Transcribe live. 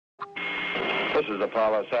This is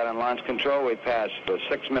Apollo Saturn Launch Control. We passed the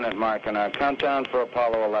 6-minute mark in our countdown for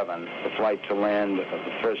Apollo 11, the flight to land of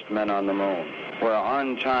the first men on the moon. We're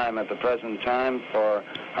on time at the present time for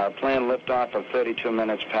our planned liftoff of 32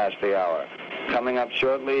 minutes past the hour. Coming up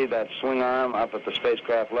shortly, that swing arm up at the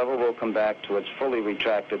spacecraft level will come back to its fully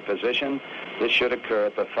retracted position. This should occur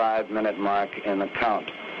at the 5-minute mark in the count.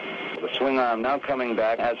 The swing arm now coming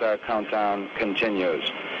back as our countdown continues.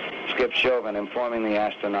 Skip Chauvin informing the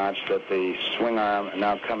astronauts that the swing arm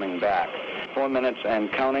now coming back. 4 minutes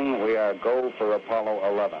and counting, we are go for Apollo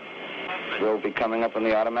 11. We'll be coming up in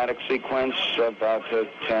the automatic sequence about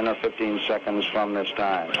 10 or 15 seconds from this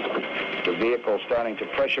time. The vehicle starting to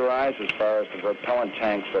pressurize as far as the propellant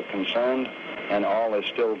tanks are concerned, and all is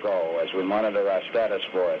still go as we monitor our status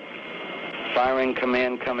for it. Firing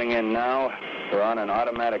command coming in now. We're on an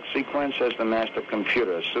automatic sequence as the master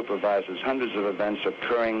computer supervises hundreds of events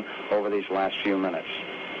occurring over these last few minutes.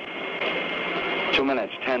 2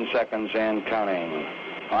 minutes, 10 seconds and counting.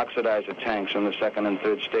 Oxidizer tanks in the second and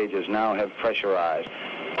third stages now have pressurized.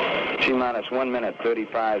 T-minus 1 minute,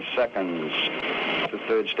 35 seconds. The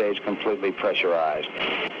third stage completely pressurized.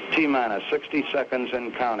 T-minus 60 seconds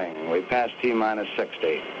and counting. We passed T-minus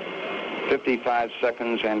 60. 55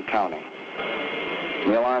 seconds and counting.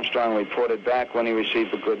 Neil Armstrong reported back when he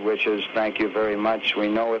received the good wishes. Thank you very much. We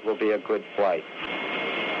know it will be a good flight.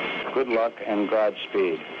 Good luck and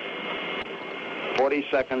Godspeed. 40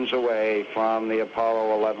 seconds away from the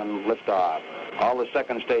Apollo 11 liftoff. All the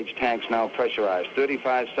second stage tanks now pressurized.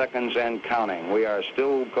 35 seconds and counting. We are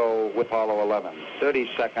still go with Apollo 11. 30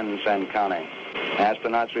 seconds and counting.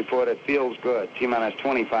 Astronauts report it feels good. T-minus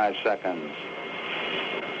 25 seconds.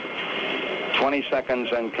 20 seconds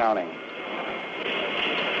and counting.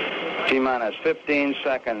 T-minus 15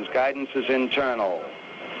 seconds. Guidance is internal.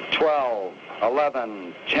 12,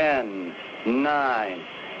 11, 10, 9.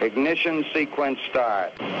 Ignition sequence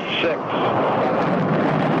start. 6.